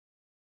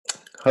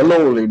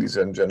Hello, ladies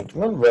and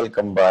gentlemen.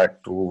 Welcome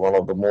back to one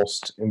of the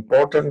most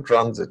important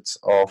transits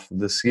of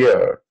this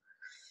year.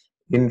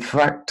 In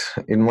fact,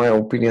 in my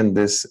opinion,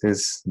 this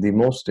is the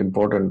most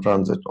important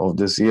transit of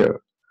this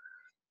year.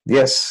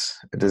 Yes,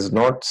 it is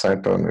not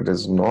Saturn, it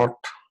is not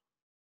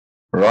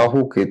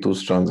Rahu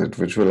Ketu's transit,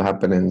 which will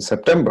happen in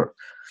September.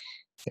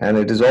 And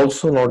it is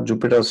also not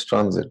Jupiter's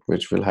transit,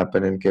 which will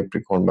happen in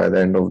Capricorn by the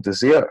end of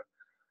this year.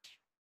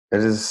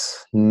 It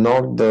is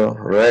not the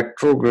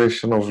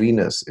retrogression of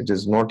Venus. It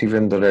is not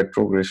even the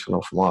retrogression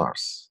of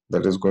Mars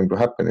that is going to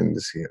happen in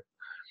this year.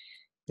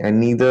 And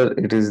neither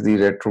it is the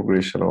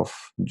retrogression of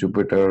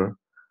Jupiter,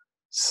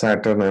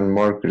 Saturn, and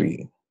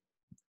Mercury.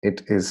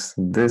 It is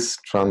this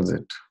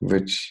transit,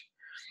 which,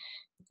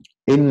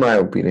 in my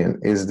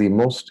opinion, is the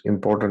most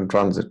important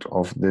transit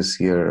of this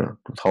year,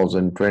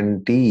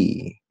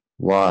 2020.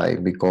 Why?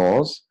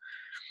 Because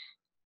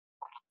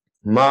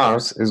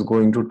Mars is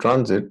going to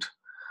transit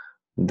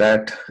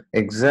that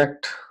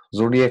exact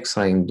zodiac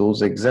sign,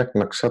 those exact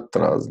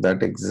nakshatras,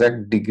 that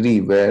exact degree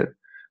where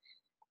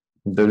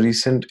the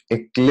recent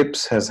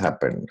eclipse has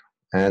happened.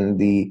 And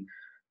the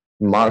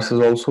Mars is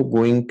also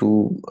going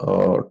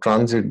to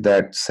transit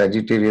that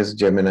Sagittarius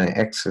Gemini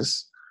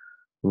axis,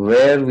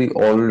 where we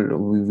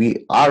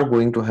are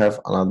going to have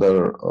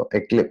another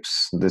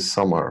eclipse this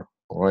summer,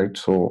 right?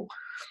 So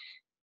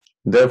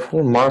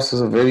therefore, Mars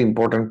is a very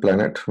important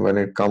planet when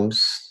it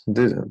comes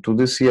to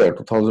this year,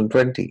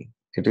 2020.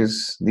 It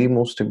is the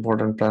most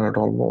important planet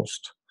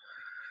almost.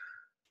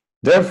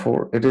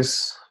 Therefore, it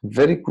is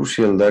very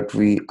crucial that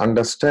we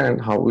understand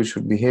how we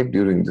should behave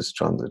during this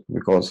transit,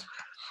 because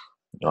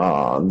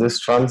this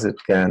transit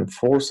can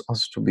force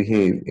us to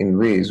behave in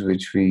ways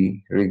which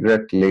we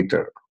regret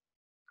later.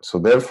 So,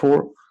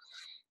 therefore,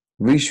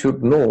 we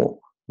should know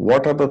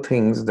what are the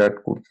things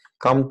that could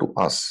come to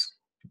us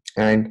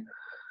and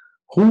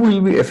who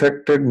will be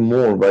affected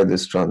more by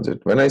this transit.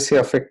 When I say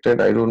affected,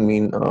 I don't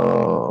mean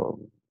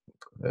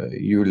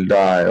you will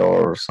die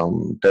or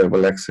some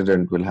terrible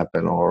accident will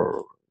happen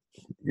or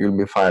you'll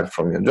be fired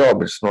from your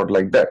job. It's not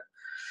like that.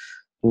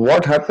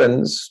 What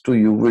happens to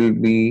you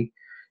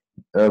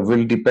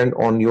will depend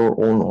on your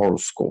own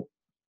horoscope,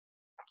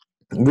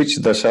 which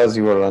dashas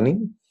you are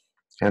running,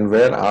 and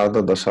where are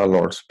the dasha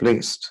lords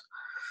placed.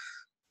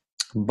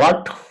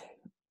 But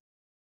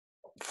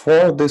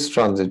for this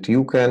transit,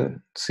 you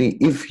can see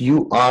if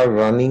you are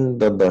running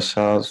the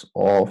dashas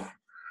of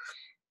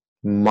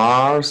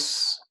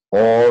Mars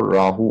or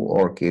Rahu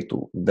or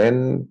Ketu,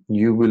 then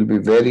you will be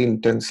very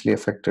intensely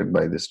affected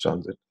by this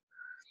transit.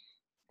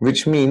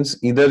 Which means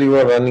either you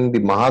are running the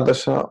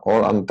Mahadasha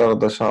or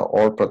Antardasha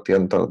or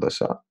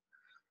Pratyantardasha.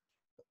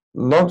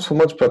 Not so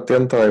much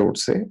Pratyantar, I would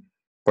say,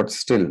 but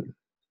still,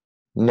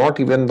 not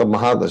even the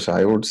Mahadasha,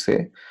 I would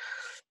say.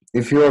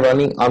 If you are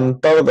running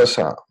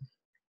Antardasha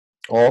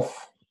of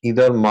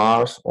either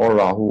Mars or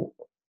Rahu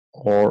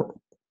or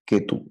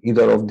Ketu,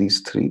 either of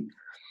these three,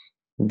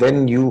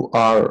 then you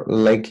are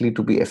likely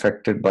to be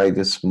affected by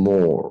this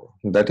more.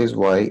 That is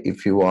why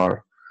if you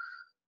are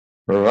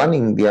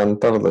running the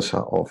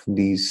Antardasha of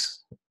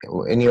these,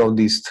 any of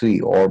these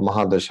three, or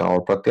Mahadasha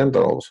or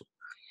Pratyantar also,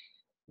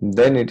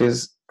 then it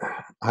is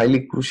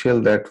highly crucial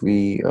that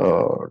we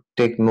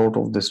take note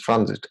of this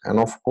transit. And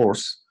of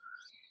course,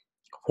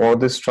 for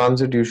this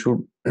transit, you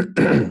should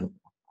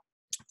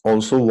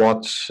also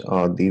watch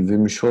the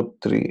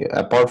Vimshotri.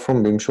 Apart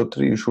from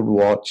Vimshotri, you should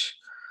watch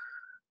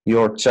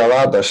your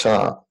Chara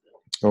Dasha.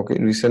 Okay,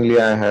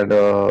 recently I had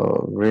a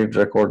great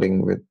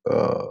recording with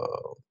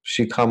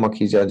Shikha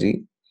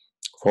Makhijaji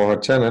for her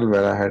channel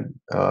where I had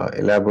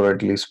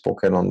elaborately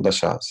spoken on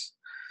dashas.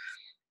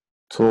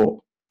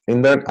 So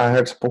in that I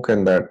had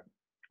spoken that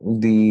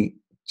the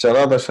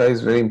Chara Dasha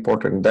is very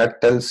important.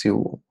 That tells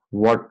you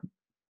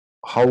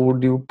how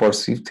would you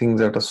perceive things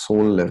at a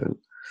soul level.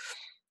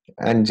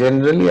 And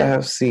generally I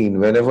have seen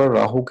whenever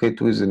Rahu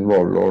Ketu is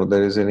involved or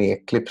there is any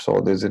eclipse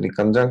or there is any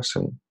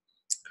conjunction,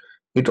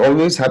 it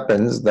always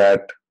happens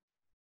that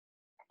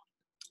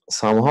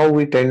somehow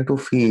we tend to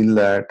feel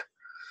that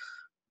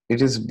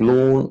it is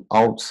blown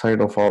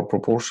outside of our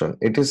proportion.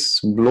 It is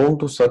blown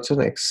to such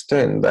an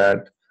extent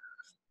that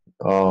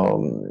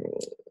um,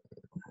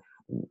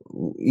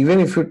 even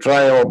if you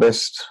try our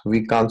best,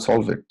 we can't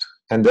solve it.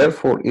 And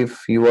therefore,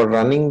 if you are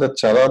running the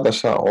Chara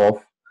Dasha of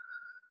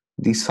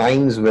the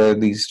signs where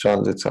these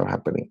transits are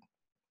happening,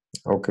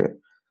 okay,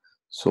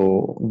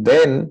 so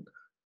then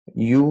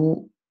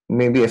you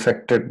may be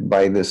affected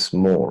by this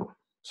more.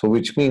 So,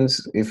 which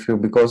means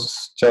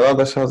because Chara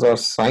Dashas are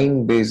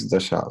sign based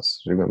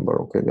dashas,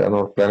 remember, okay, they are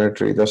not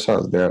planetary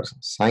dashas, they are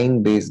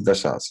sign based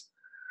dashas.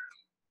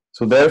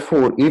 So,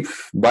 therefore,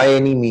 if by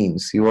any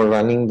means you are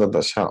running the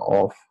dasha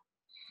of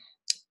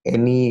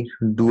any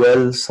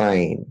dual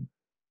sign,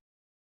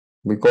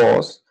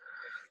 because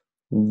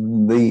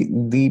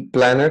the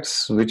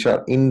planets which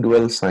are in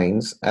dual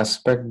signs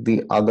aspect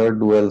the other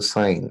dual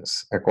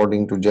signs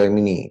according to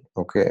Gemini,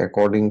 okay,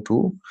 according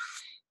to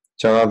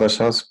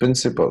Charadasha's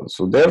principle.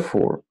 So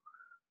therefore,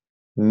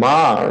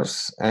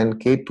 Mars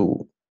and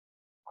Ketu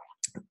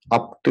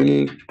up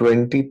till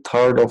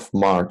 23rd of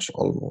March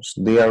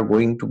almost, they are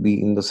going to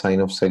be in the sign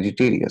of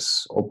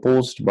Sagittarius,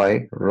 opposed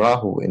by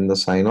Rahu in the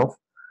sign of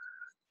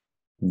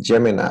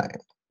Gemini.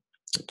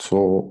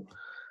 So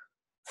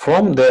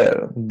from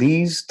there,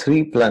 these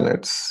three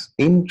planets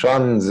in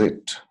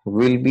transit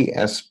will be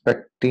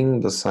aspecting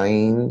the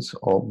signs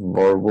of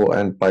Virgo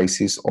and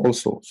Pisces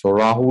also. So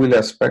Rahu will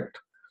aspect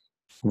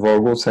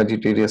Virgo,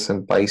 Sagittarius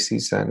and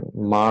Pisces, and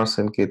Mars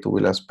and Ketu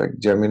will aspect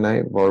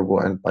Gemini, Virgo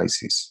and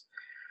Pisces.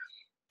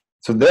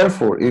 So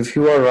therefore, if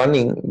you are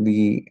running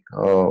the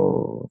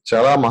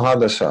Chara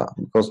Mahadasha,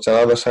 because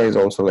Chara Dasha is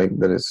also like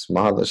there is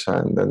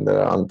Mahadasha and then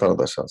there are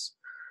Antardashas.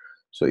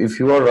 So if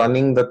you are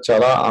running the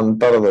Chara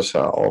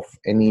Antardasha of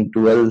any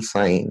 12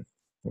 sign,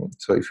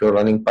 so if you are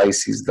running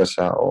Pisces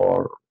Dasha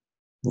or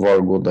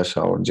Virgo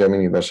Dasha or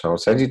Gemini Dasha or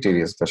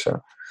Sagittarius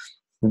Dasha,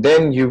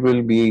 then you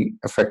will be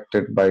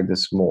affected by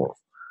this more.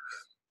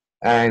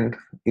 And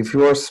if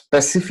you are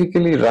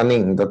specifically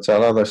running the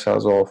Chara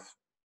Dashas of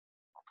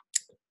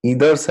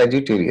either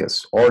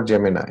Sagittarius or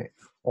Gemini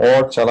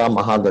or Chara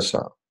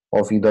Mahadasha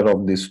of either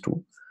of these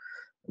two,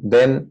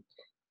 then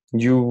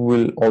you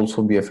will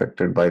also be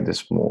affected by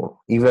this more,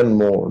 even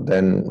more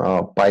than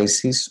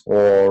Pisces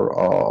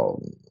or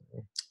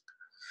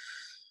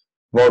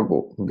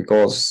Virgo,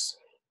 because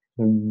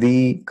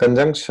the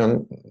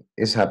conjunction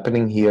is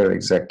happening here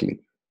exactly.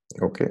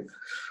 Okay.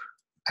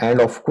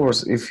 And of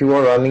course, if you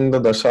are running the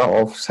dasha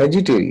of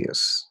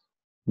Sagittarius,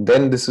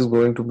 then this is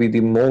going to be the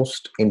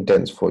most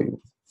intense for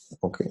you.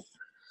 Okay.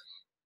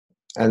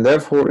 And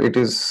therefore, it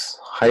is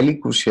highly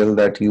crucial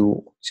that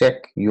you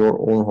check your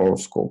own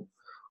horoscope,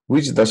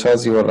 which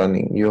dashas you are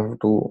running. You have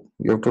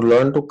to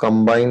learn to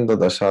combine the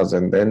dashas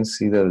and then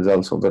see the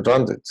results of the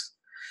transits.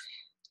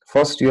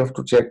 First, you have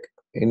to check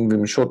in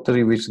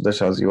Vimshottari which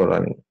dashas you are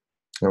running.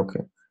 Okay.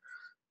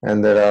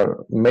 And there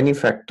are many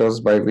factors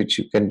by which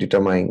you can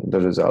determine the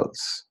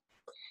results.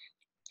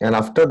 And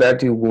after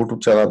that, you go to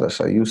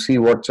Charadasha. You see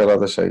what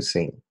Charadasha is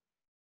saying.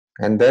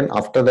 And then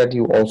after that,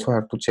 you also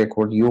have to check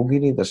what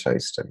Yogini Dasha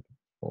is telling.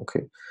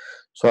 Okay.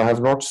 So I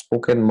have not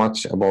spoken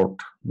much about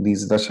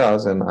these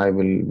dashas, and I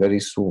will very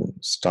soon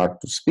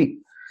start to speak,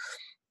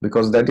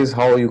 because that is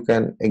how you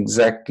can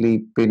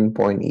exactly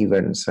pinpoint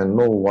events and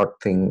know what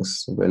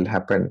things will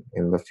happen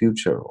in the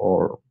future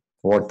or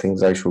what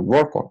things I should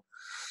work on.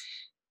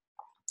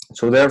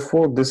 So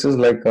therefore, this is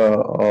like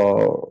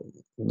a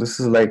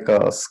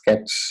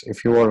sketch.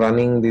 If you are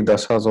running the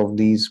dashas of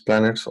these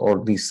planets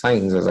or these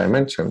signs, as I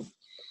mentioned,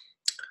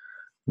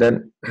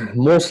 then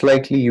most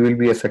likely you will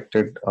be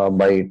affected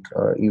by it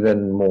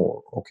even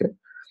more. Okay.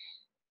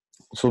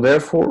 So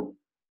therefore,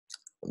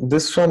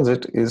 this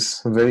transit is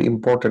very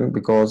important,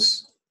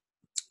 because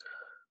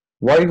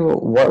why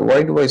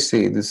do I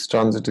say this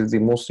transit is the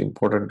most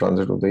important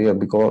transit of the year?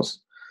 Because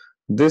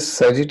this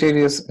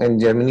Sagittarius and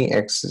Gemini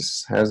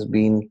axis has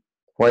been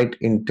quite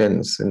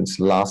intense since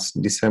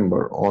last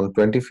December, on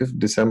 25th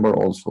December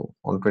also,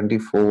 on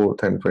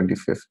 24th and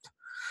 25th.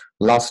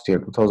 Last year,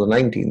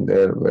 2019,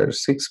 there were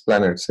 6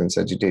 planets in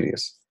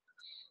Sagittarius.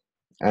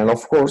 And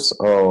of course,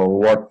 there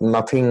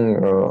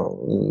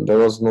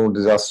was no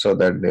disaster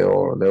that day,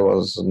 or there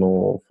was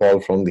no fall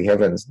from the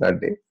heavens that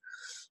day.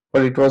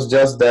 But it was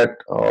just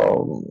that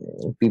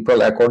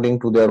people, according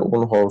to their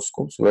own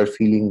horoscopes, were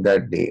feeling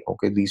that day.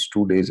 Okay, these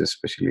 2 days,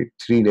 especially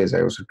 3 days,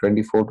 I was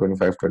 24,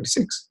 25,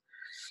 26.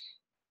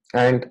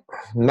 And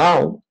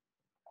now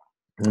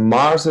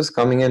Mars is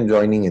coming and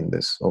joining in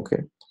this.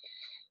 Okay.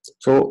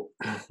 So,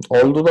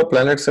 although the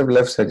planets have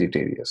left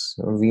Sagittarius,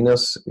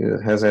 Venus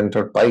has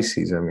entered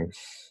Pisces, I mean,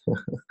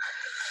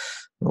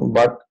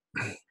 but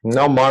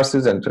now Mars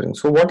is entering.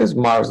 So, what is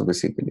Mars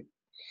basically?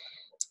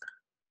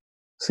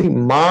 See,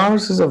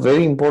 Mars is a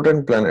very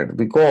important planet,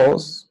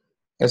 because,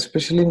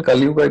 especially in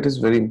Kali Yuga, it is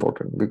very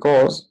important,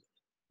 because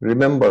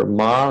remember,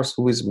 Mars,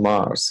 who is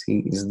Mars?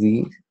 He is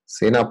the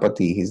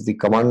Senapati, he is the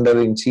commander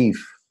in chief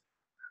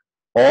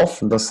of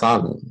the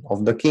son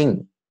of the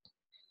king.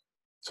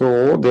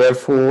 So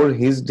therefore,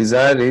 his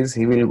desire is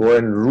he will go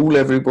and rule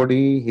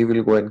everybody, he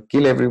will go and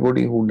kill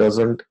everybody who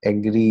doesn't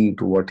agree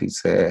to what he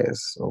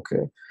says.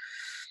 Okay.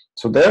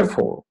 So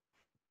therefore,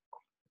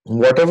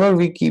 whatever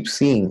we keep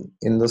seeing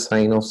in the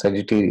sign of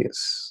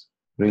Sagittarius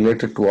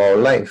related to our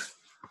life,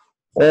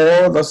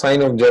 or the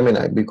sign of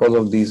Gemini, because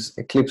of these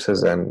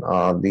eclipses and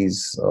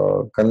these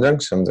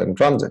conjunctions and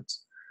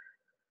transits,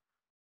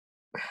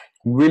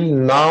 will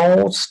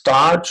now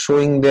start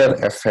showing their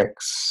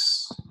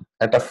effects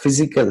at a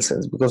physical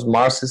sense, because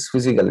Mars is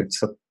physical.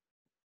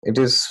 It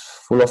is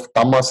full of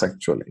tamas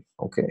actually.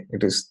 Okay,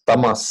 it is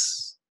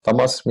tamas.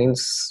 Tamas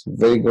means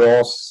very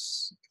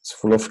gross. It's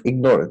full of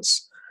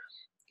ignorance.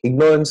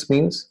 Ignorance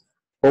means,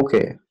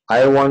 okay,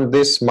 I want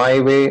this my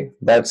way.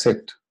 That's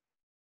it,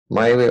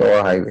 my way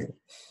or highway.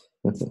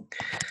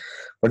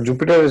 But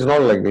Jupiter is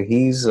not like that.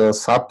 He's a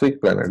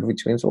Sattvic planet,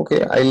 which means,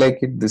 okay, I like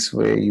it this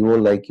way, you will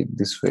like it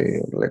this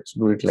way, let's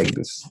do it like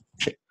this.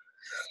 Okay.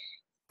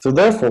 So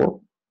therefore,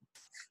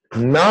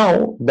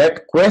 now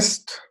that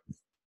quest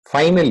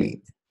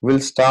finally will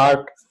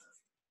start,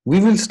 we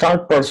will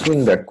start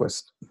pursuing that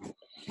quest.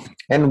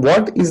 And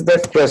what is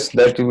that quest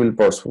that you will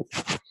pursue?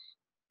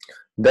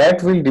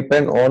 That will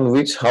depend on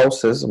which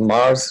houses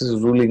Mars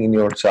is ruling in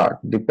your chart,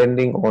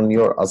 depending on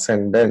your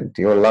ascendant,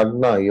 your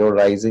lagna, your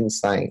rising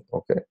sign.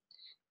 Okay.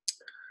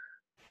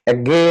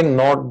 Again,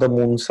 not the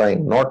moon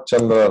sign, not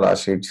Chandra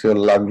Rashi, it's your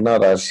lagna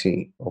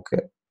Rashi.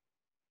 Okay.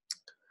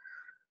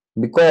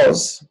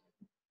 Because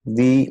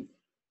the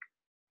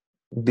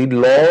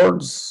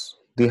lords,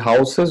 the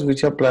houses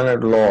which are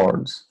planet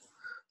lords,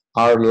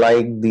 are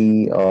like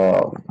the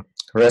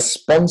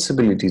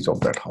responsibilities of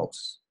that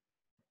house.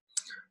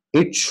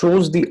 It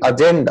shows the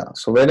agenda.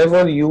 So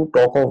whenever you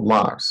talk of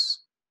Mars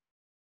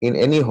in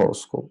any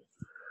horoscope,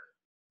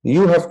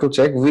 you have to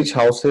check which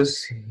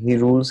houses he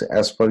rules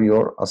as per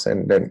your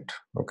ascendant.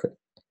 Okay.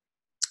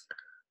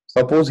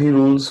 Suppose he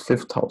rules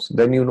fifth house,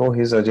 then you know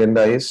his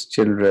agenda is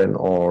children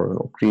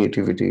or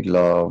creativity,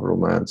 love,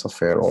 romance,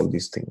 affair, all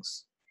these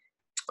things.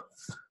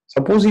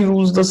 Suppose he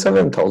rules the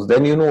seventh house,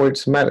 then you know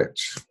it's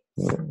marriage,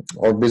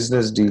 or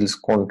business deals,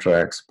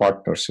 contracts,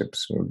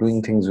 partnerships,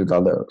 doing things with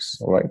others.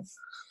 All right.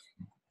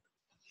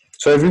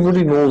 So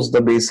everybody knows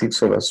the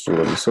basics of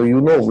astrology. So you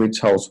know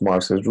which house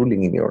Mars is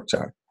ruling in your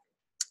chart.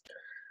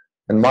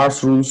 And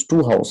Mars rules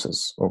two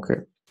houses. Okay.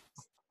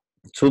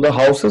 So the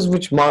houses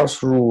which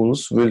Mars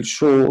rules will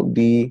show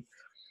the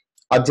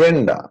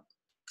agenda,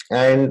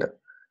 and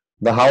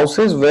the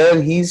houses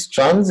where he's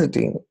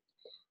transiting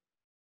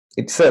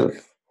itself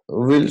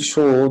will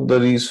show the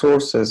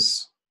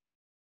resources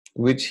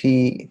which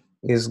he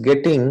is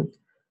getting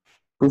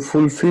to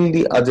fulfill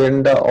the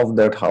agenda of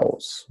that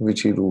house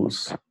which he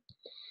rules.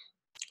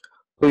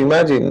 So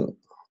imagine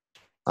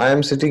I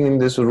am sitting in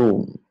this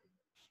room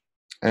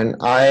and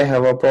I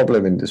have a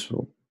problem in this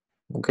room.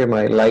 Okay,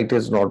 my light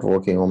is not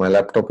working or my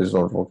laptop is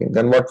not working.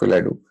 Then what will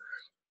I do?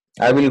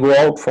 I will go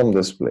out from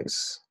this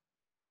place.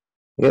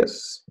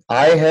 Yes,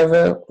 I have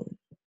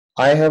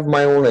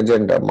my own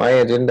agenda. My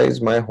agenda is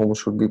my home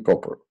should be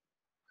proper.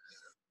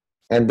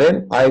 And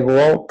then I go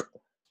out,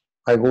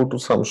 I go to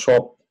some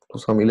shop, to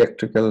some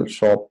electrical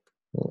shop,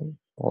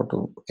 or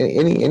to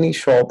any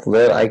shop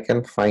where I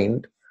can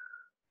find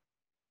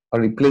a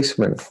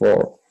replacement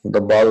for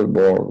the bulb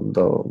or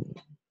the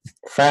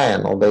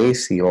fan or the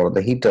AC or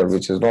the heater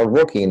which is not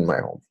working in my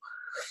home.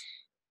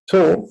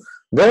 So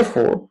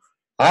therefore,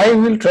 I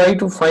will try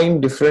to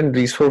find different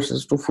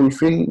resources to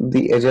fulfill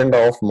the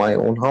agenda of my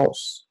own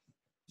house,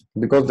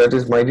 because that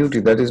is my duty,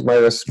 that is my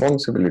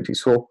responsibility.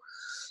 So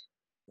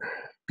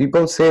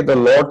people say the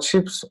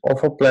lordships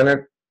of a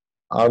planet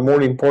are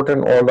more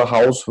important, or the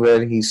house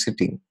where he's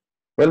sitting.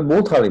 Well,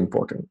 both are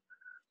important,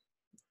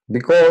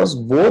 because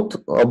both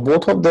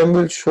of them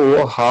will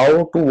show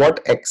how to what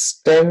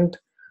extent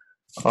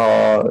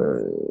uh,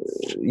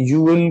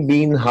 you will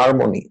be in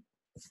harmony.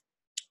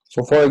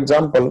 So for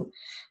example,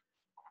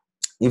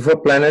 if a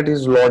planet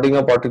is lording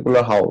a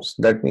particular house,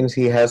 that means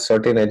he has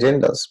certain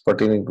agendas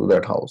pertaining to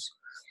that house.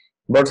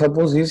 But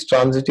suppose he is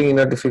transiting in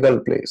a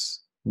difficult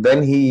place,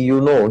 then he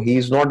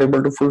is not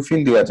able to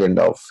fulfill the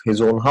agenda of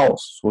his own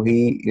house. So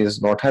he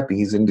is not happy,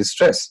 he is in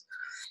distress.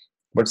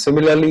 But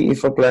similarly,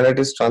 if a planet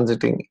is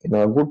transiting in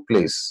a good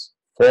place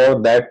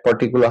for that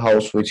particular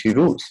house which he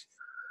rules,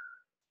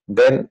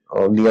 then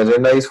the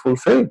agenda is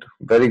fulfilled.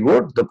 Very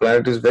good. The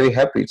planet is very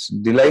happy. It's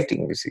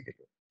delighting, basically.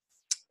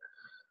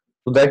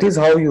 So that is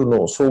how you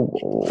know. So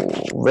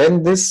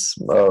when this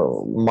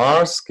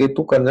Mars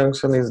Ketu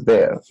conjunction is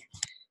there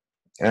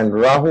and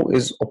Rahu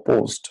is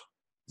opposed,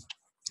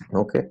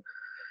 okay.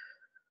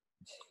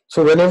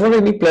 So whenever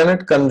any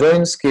planet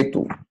conjoins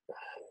Ketu,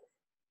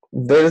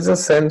 there is a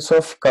sense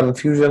of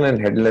confusion and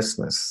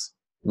headlessness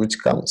which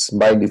comes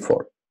by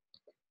default.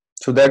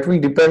 So that will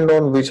depend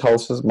on which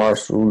houses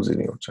Mars rules in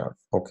your chart.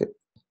 Okay.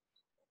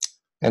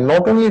 And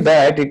not only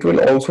that, it will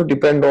also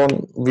depend on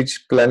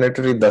which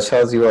planetary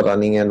dashas you are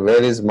running and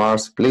where is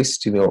Mars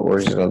placed in your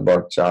original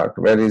birth chart.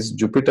 Where is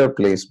Jupiter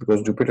placed?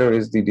 Because Jupiter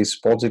is the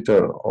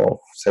dispositor of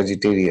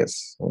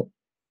Sagittarius,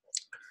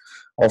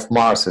 of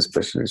Mars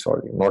especially,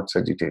 sorry, not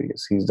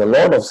Sagittarius. He is the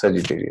lord of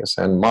Sagittarius,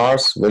 and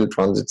Mars will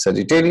transit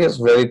Sagittarius,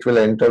 where it will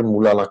enter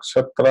Mula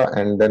Nakshatra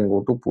and then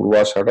go to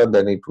Purvashada,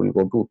 then it will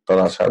go to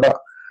Uttarashada.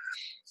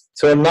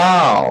 So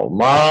now,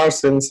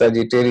 Mars in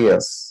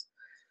Sagittarius,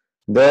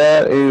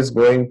 there is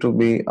going to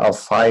be a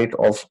fight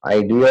of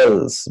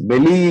ideals,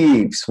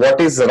 beliefs, what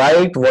is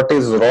right, what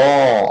is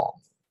wrong.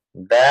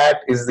 That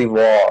is the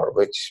war,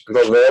 which,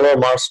 because wherever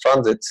Mars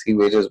transits, he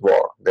wages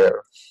war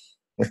there.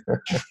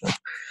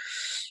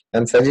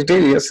 And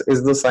Sagittarius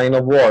is the sign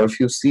of war. If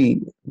you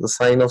see the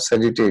sign of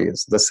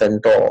Sagittarius, the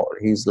centaur,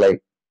 he's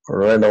like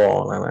red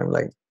on, and I'm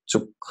like,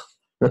 chuk.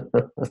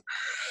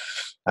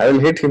 I will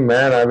hit him,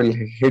 man. I will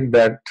hit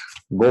that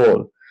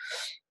goal.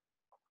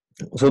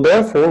 So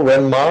therefore,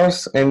 when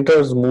Mars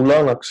enters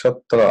Mula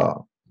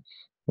Nakshatra,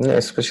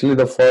 especially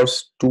the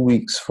first 2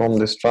 weeks from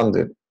this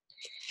transit,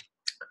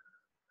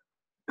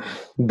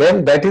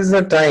 then that is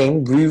the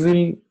time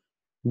we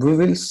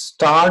will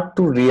start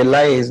to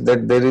realize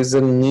that there is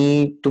a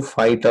need to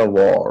fight a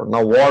war.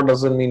 Now, war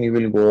doesn't mean you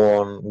will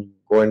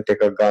go and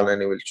take a gun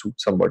and you will shoot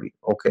somebody.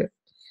 Okay.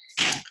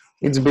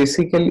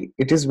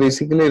 it is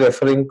basically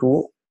referring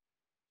to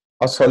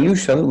a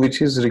solution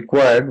which is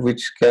required,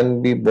 which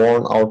can be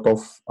born out of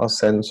a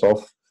sense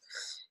of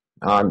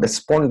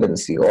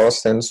despondency, or a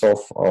sense of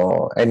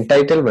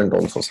entitlement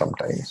also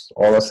sometimes,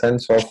 or a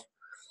sense of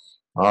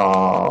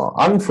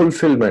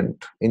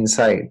unfulfillment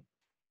inside.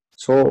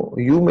 So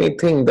you may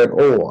think that,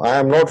 oh, I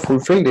am not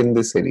fulfilled in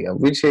this area.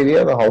 Which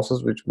area? The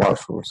houses which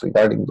Mars rules,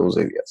 regarding those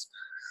areas.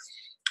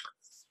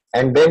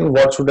 And then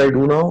what should I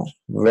do now?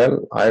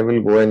 Well, I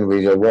will go and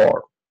wage a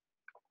war.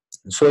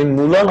 So in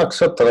Mula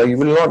Nakshatra, you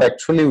will not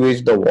actually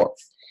wage the war.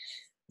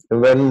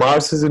 When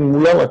Mars is in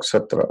Mula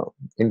Nakshatra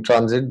in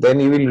transit,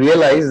 then you will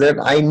realize that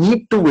I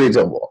need to wage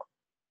a war.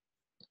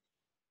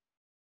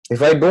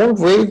 If I don't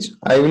wage,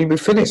 I will be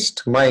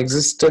finished. My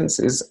existence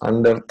is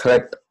under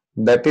threat.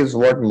 That is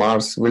what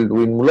Mars will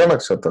do in Mula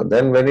Nakshatra.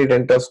 Then when it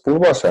enters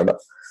Purvashada,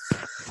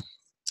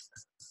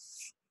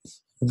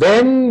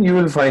 then you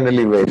will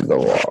finally wage the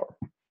war.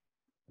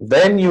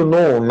 Then you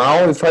know,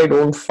 now if I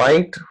don't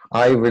fight,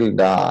 I will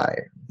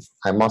die.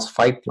 I must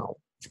fight now.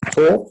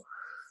 So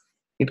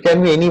it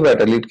can be any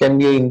battle. It can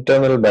be an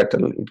internal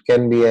battle. It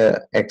can be a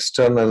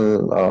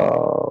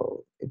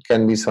external. It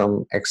can be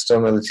some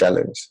external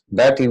challenge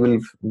that you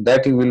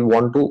will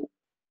want to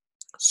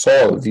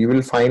solve. You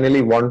will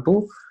finally want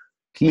to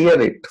clear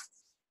it.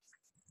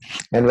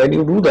 And when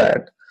you do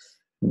that,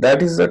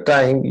 that is the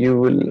time you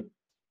will,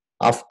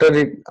 after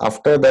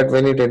that,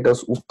 when it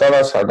enters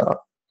Uttarashada,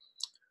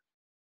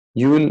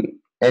 you will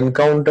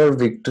encounter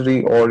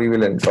victory or you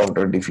will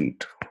encounter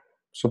defeat.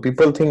 So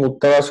people think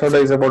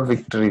Uttarashada is about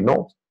victory.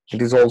 No,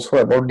 it is also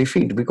about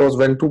defeat, because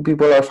when two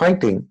people are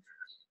fighting,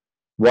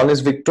 one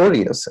is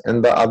victorious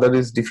and the other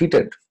is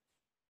defeated.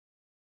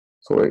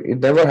 So it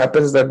never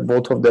happens that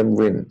both of them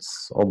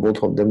wins or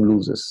both of them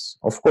loses.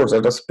 Of course,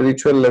 at a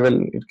spiritual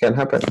level, it can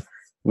happen,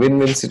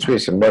 win-win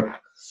situation. But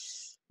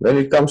when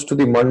it comes to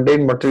the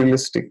mundane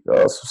materialistic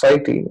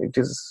society, it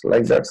is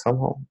like that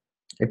somehow.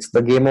 It's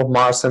the game of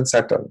Mars and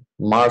Saturn.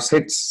 Mars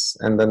hits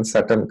and then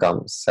Saturn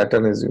comes.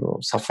 Saturn is,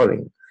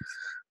 suffering.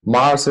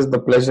 Mars is the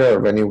pleasure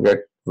when you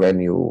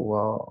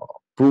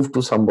prove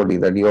to somebody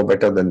that you are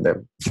better than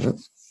them.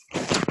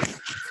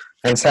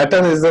 And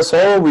Saturn is the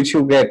sorrow which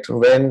you get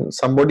when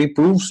somebody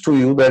proves to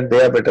you that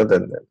they are better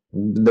than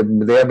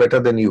them. They are better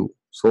than you.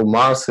 So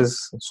Mars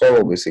is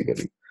sorrow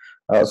basically.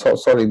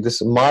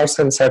 This Mars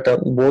and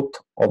Saturn, both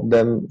of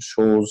them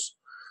shows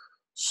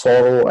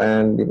sorrow,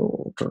 and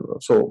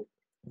so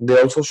they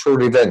also show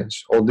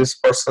revenge. Oh, this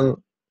person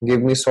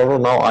gave me sorrow,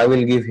 now I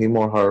will give him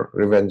or her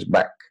revenge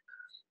back.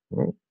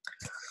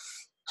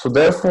 So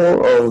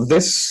therefore,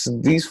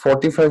 these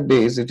 45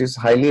 days, it is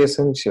highly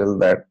essential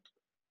that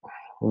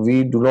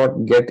we do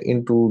not get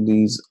into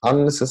these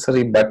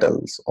unnecessary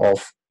battles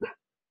of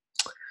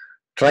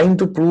trying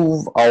to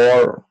prove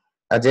our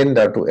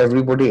agenda to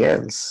everybody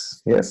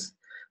else. Yes.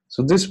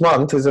 So this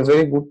month is a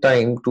very good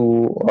time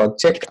to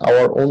check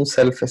our own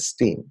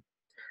self-esteem.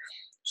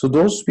 So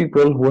those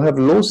people who have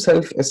low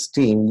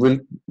self-esteem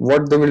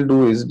what they will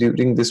do is,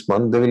 during this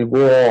month, they will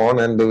go on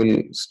and they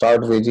will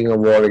start waging a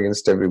war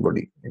against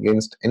everybody,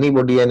 against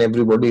anybody and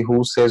everybody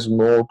who says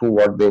no to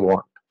what they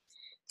want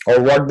or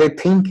what they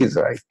think is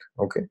right.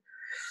 Okay.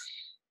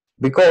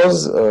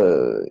 Because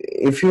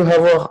if you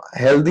have a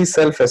healthy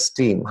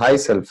self-esteem, high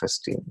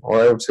self-esteem,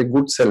 or I would say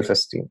good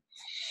self-esteem,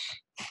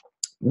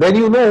 then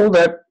you know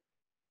that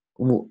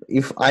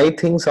if I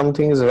think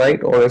something is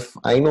right, or if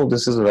I know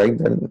this is right,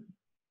 then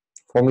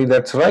for me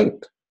that's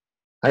right.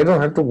 I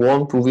don't have to go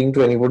on proving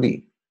to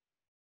anybody.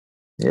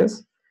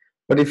 Yes.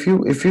 But if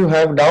you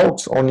have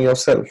doubts on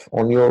yourself,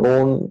 on your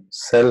own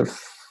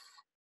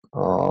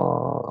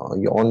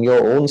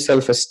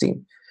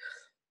self-esteem,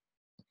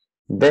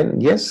 then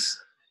yes,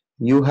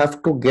 you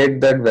have to get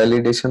that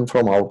validation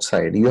from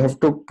outside. You have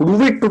to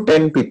prove it to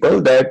 10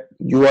 people that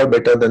you are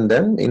better than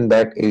them in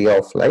that area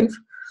of life.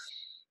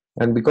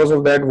 And because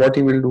of that, what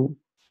you will do?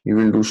 You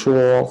will do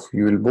show off,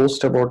 you will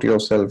boast about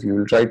yourself, you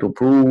will try to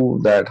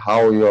prove that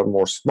how you are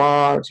more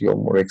smart, you are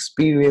more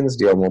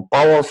experienced, you are more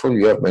powerful,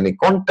 you have many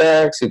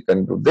contacts, you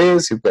can do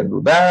this, you can do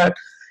that.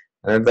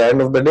 And at the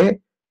end of the day,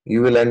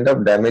 you will end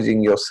up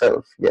damaging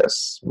yourself.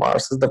 Yes,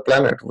 Mars is the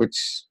planet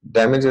which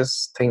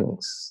damages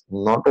things,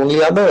 not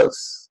only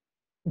others.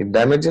 It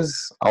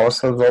damages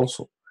ourselves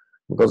also,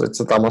 because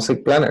it's a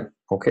tamasic planet.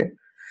 Okay.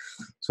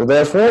 So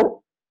therefore,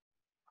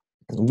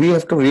 we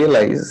have to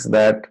realize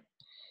that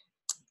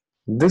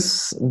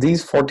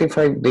these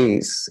 45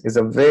 days is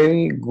a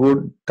very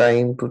good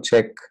time to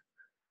check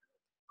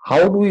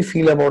how do we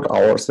feel about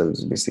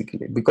ourselves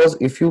basically. Because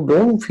if you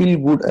don't feel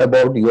good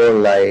about your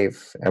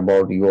life,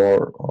 about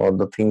or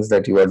the things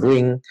that you are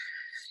doing,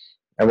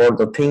 about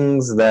the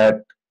things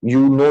that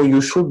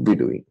you should be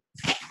doing,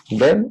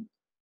 then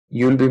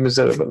you will be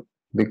miserable,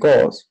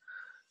 because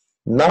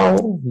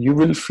now you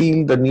will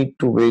feel the need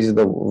to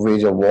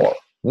wage a war.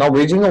 Now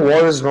waging a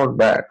war is not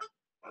bad,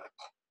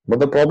 but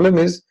the problem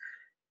is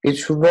it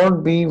should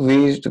not be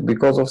waged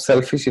because of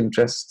selfish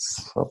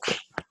interests. Okay.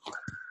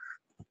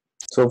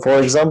 So, for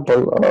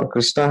example,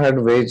 Krishna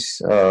had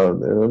waged,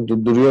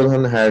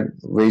 Duryodhan had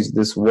waged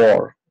this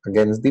war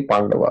against the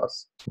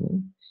Pandavas.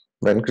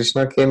 When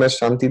Krishna came as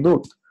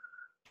Shantidut,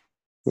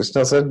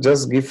 Krishna said,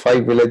 just give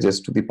 5 villages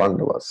to the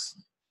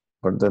Pandavas.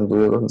 But then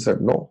Duryodhana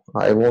said, no,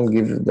 I won't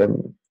give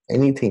them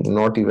anything,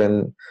 not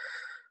even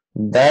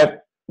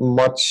that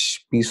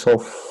much piece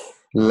of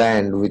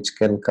land which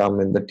can come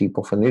in the tip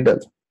of a needle.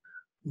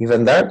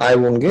 Even that I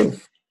won't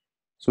give.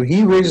 So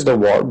he waged a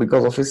war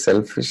because of his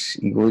selfish,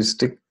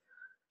 egoistic,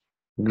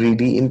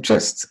 greedy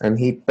interests, and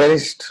he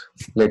perished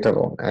later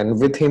on. And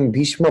with him,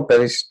 Bhishma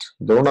perished,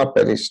 Drona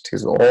perished,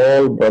 his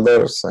all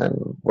brothers and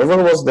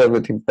whoever was there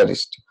with him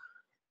perished.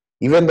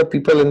 Even the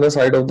people in the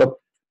side of the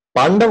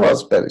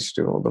Pandavas perished.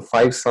 The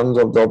 5 sons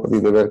of Draupadi,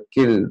 they were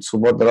killed.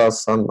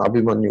 Subhadra's son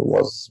Abhimanyu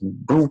was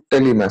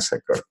brutally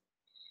massacred.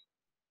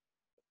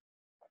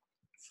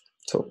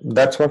 So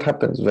that's what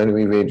happens when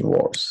we wage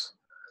wars.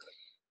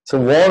 So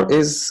war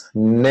is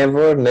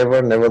never,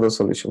 never, never the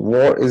solution.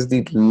 War is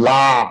the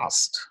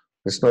last.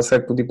 Krishna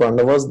said to the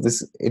Pandavas,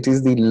 it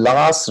is the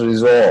last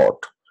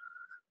resort.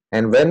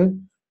 And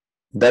when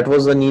that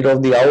was the need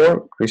of the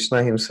hour,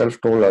 Krishna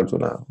himself told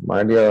Arjuna,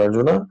 my dear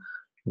Arjuna,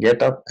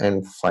 get up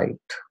and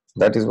fight.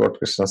 That is what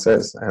Krishna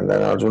says. And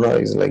then Arjuna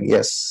is like,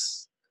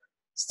 yes.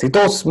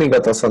 Sthitosmi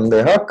gata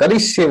sandeha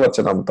karishye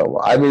vachanam tava.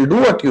 I will do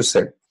what you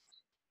said.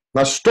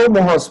 Nashto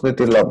moha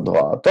smriti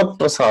labdhva tat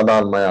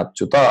prasadan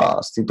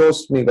mayachyuta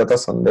sthitosmi gata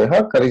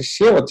sandeha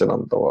karishye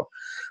vachanam tava.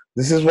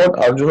 This is what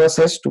Arjuna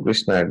says to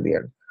Krishna at the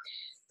end.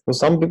 So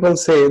some people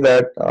say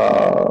that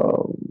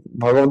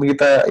Bhagavad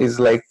Gita is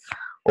like,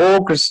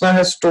 oh, Krishna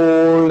has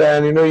told,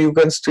 and you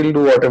can still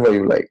do whatever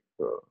you like.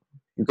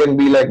 You can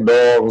be like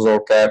dogs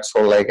or cats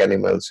or like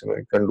animals.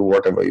 You can do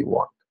whatever you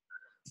want.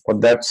 But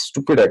that's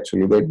stupid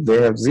actually.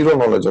 They have zero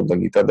knowledge of the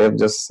Gita. They have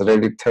just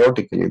read it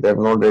theoretically. They have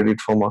not read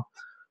it from a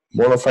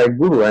bona fide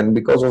guru, and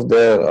because of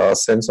their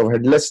sense of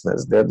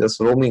headlessness, they are just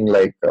roaming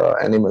like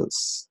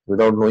animals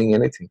without knowing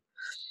anything.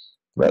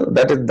 Well,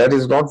 that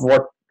is not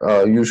what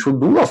you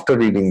should do after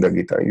reading the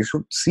Gita. You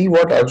should see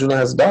what Arjuna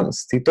has done.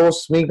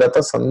 Sthitosmi gata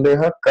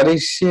sandeha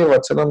karishye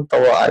vachanam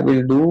tava. I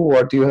will do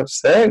what you have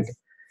said.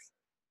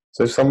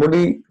 So if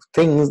somebody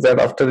thinks that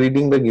after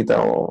reading the Gita,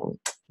 oh,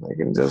 I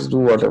can just do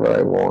whatever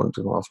I want,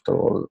 after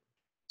all,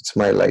 it's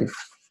my life.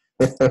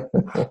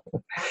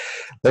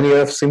 Then you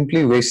have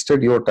simply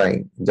wasted your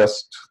time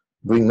just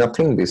doing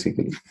nothing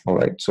basically. All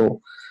right. So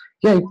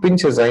yeah, it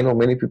pinches. I know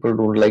many people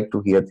don't like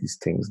to hear these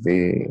things.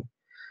 They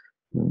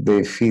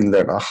feel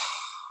that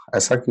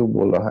ऐसा क्यों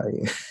बोल रहा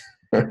है?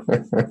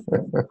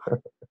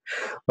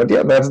 But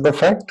yeah, that's the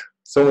fact.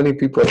 So many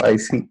people I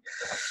see.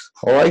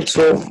 All right,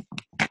 so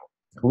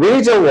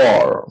wage a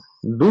war,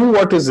 do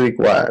what is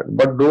required,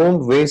 but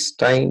don't waste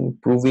time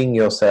proving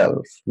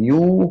yourself.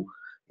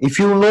 If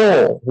you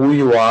know who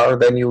you are,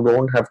 then you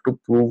don't have to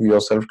prove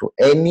yourself to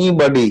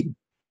anybody.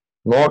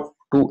 Not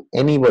to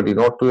anybody,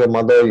 not to your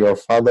mother, your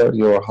father,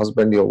 your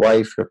husband, your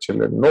wife, your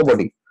children,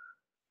 nobody.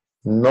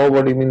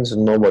 Nobody means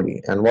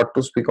nobody. And what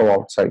to speak of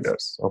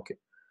outsiders. Okay.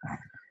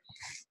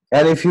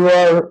 And if you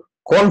are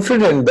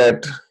confident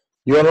that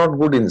you are not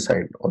good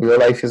inside or your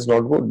life is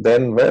not good,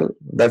 then well,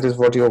 that is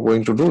what you are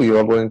going to do. You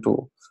are going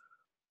to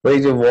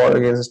wage a war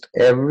against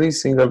every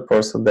single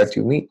person that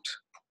you meet,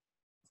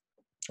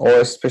 or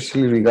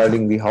especially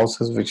regarding the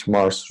houses which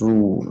Mars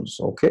rules.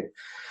 Okay.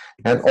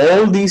 And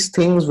all these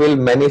things will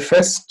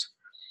manifest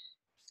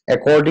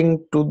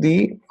according to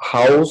the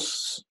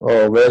house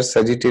where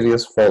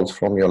Sagittarius falls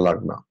from your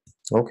Lagna.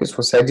 Okay,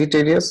 so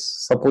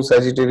Sagittarius, suppose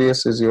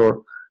Sagittarius is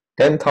your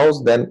 10th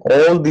house, then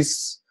all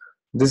this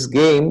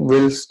game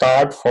will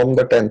start from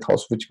the 10th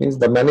house, which means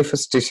the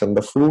manifestation,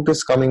 the fruit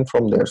is coming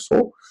from there.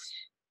 So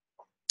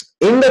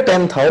in the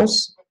 10th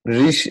house,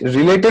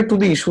 related to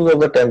the issues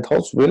of the 10th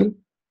house will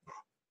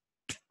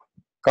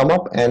come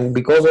up, and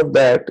because of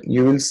that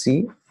you will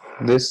see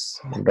this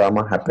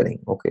drama happening.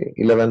 Okay,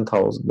 11th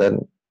house,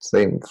 then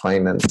same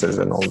finances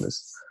and all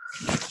this.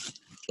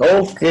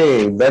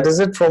 Okay, that is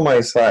it from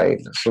my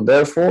side. So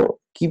therefore,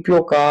 keep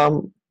your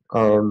calm.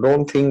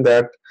 Don't think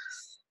that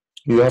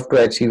you have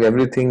to achieve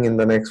everything in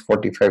the next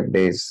 45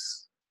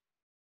 days.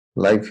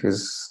 Life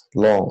is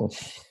long.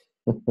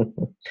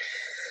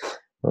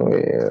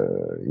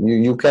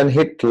 You can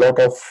hit a lot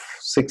of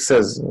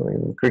sixes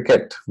in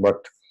cricket,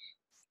 but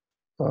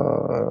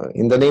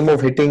in the name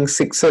of hitting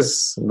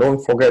sixes,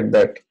 don't forget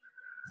that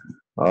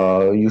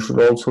you should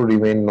also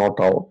remain not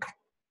out,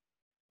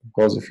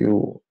 because if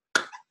you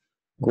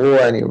go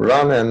and you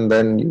run and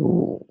then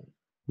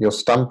your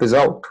stump is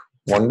out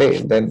one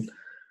day, then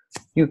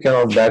you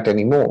cannot bat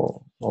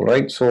anymore. All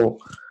right, so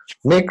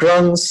make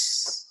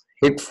runs,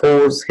 hit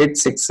fours, hit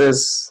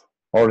sixes,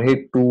 or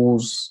hit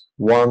twos,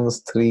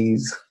 ones,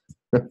 threes,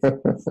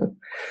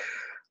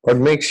 but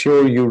make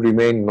sure you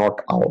remain not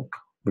out,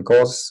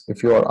 because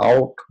if you are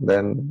out,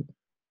 then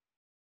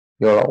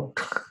you're out.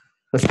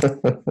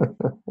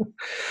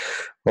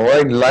 All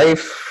right,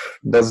 life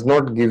does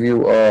not give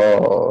you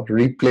a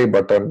replay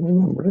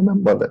button.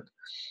 Remember that.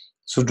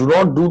 So do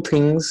not do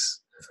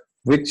things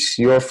which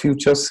your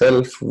future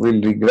self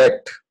will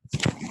regret.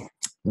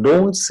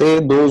 Don't say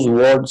those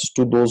words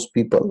to those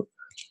people.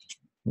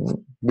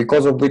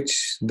 because of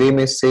which they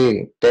may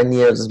say 10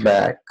 years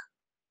back,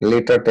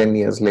 later 10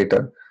 years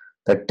later,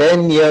 that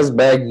 10 years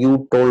back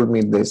you told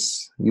me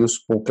this, you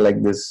spoke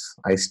like this,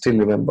 I still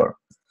remember.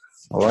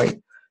 All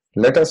right.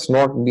 Let us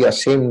not be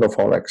ashamed of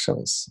our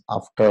actions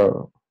after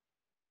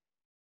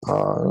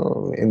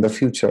in the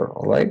future.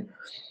 All right.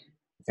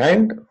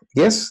 And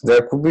yes,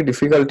 there could be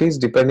difficulties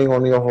depending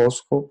on your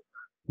horoscope,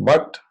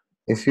 but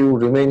if you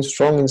remain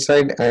strong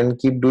inside and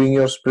keep doing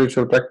your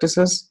spiritual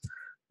practices,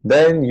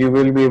 then you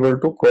will be able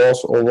to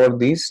cross over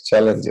these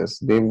challenges.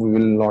 They will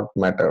not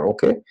matter.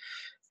 Okay.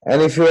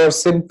 And if you are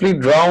simply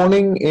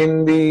drowning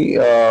in the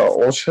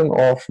ocean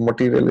of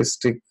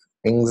materialistic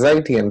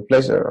anxiety and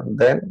pleasure,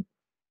 then,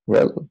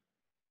 well,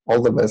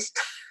 all the best.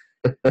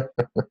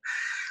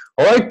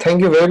 All right,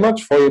 thank you very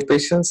much for your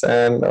patience.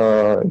 And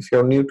if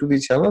you're new to the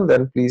channel,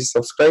 then please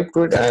subscribe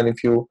to it. And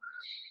if you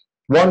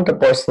want a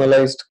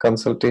personalized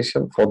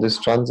consultation for this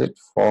transit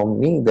from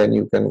me, then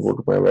you can go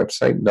to my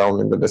website down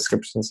in the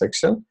description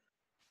section.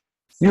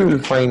 You will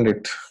find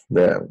it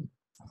there.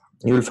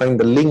 You will find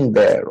the link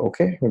there.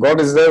 Okay,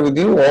 God is there with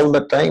you all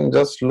the time.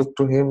 Just look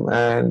to Him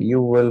and you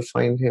will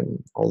find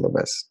Him. All the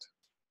best.